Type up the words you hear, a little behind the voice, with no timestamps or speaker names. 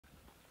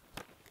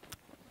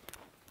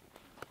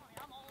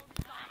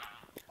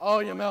Oh,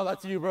 Yamel,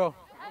 that's you, bro.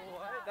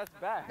 What? That's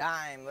bad.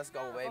 Dime, let's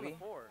go, baby.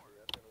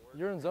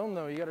 You're in zone,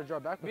 though. You got to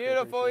drop back.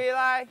 Beautiful,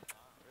 Eli.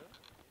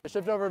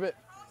 Shift over a bit.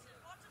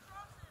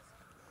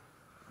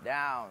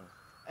 Down.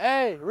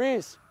 Hey,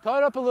 Reese,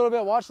 cut up a little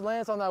bit. Watch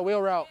Lance on that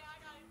wheel route.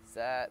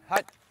 Set.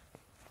 Hut.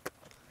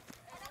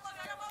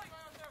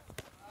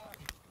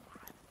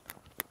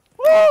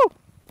 Woo!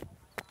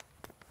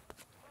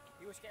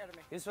 He was scared of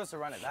me. He was supposed to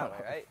run it that way,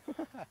 right?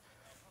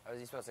 Or was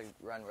he supposed to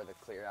run where the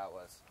clear out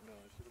was? No,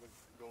 it should have been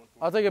going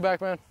for I'll take it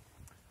back, man.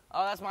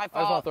 Oh, that's my I just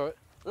fault. want to throw it.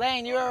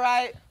 Lane, you were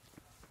right.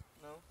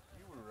 No,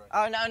 you were right.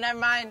 Oh, no, never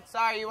mind.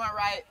 Sorry, you weren't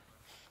right.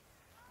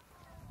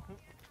 I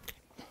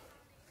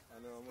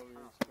know, I'm over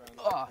here trying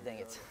to Oh, dang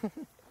it. Eli.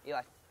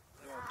 Yeah,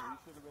 so you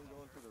should have been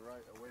going to the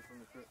right, away from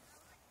the trip.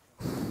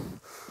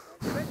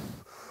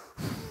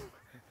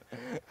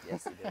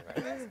 Yes, he did right.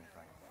 That's in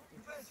front. You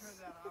better turn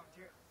that off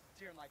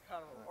during like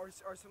huddle or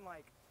some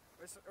like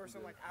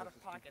out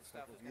of pocket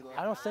stuff.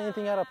 I don't say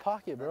anything out of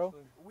pocket, bro.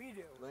 We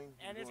do,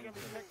 and it's gonna be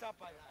picked up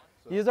by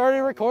that. He's already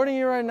recording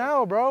you right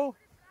now, bro.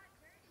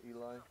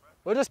 Eli.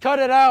 We'll just cut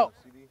it out.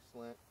 CD,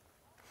 slant.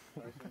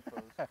 Tyson,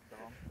 post. Dom,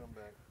 come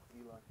back.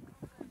 Eli.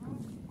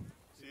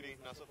 CD,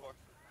 not so far.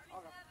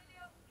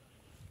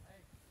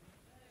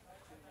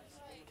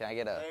 Can I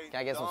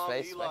get some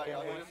space Eli, back here?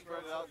 I want to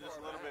spread it out just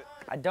a little bit.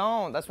 I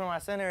don't. That's where my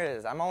center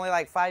is. I'm only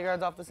like 5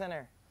 yards off the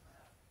center.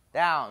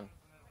 Down.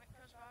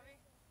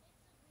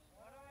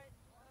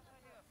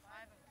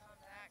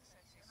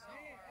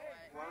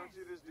 Why don't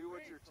you just do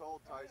what you're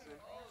told, Tyson?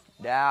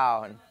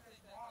 Down.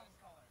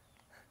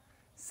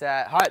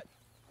 Set. Hut.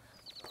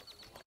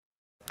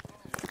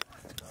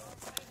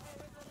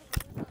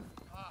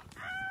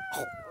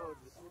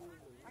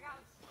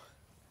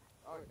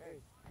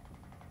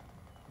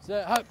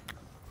 Set, hut.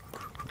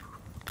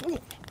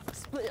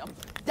 Split.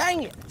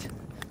 Dang it.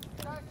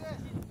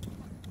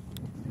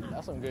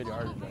 That's some good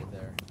yardage right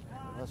there.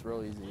 That's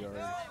real easy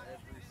yardage.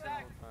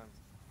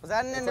 Was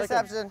that an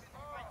interception?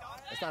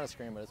 It's not a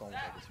screen, but it's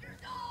almost like a screen.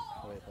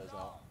 The way it plays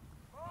out.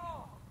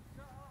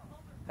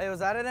 Hey, was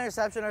that an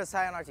interception or is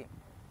Ty on our team?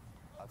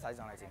 Oh, Ty's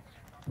on our team.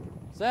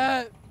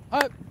 Set,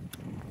 hut.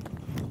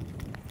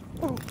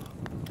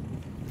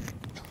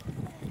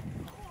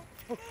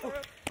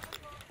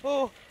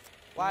 Oh,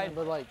 wide.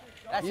 But like,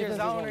 That's your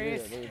defenses zone, won't do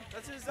Reese. it, dude.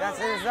 That's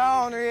his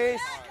zone,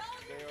 Reese.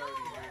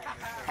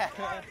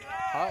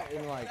 Hut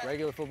in like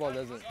regular football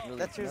doesn't really.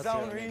 That's your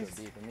necessarily zone, mean go Reese.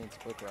 deep. It means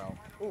quick route.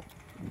 Ooh.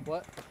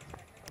 What?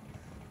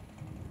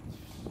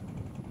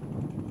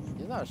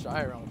 He's not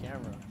shy around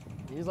camera.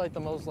 He's like the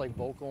most like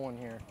vocal one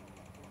here.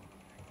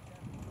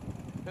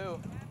 Who?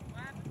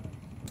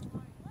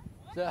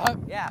 Set, hut.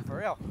 Yeah, for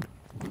real.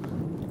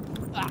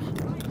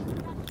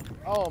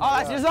 Oh, Oh,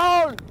 that's your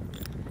zone.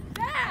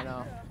 I know.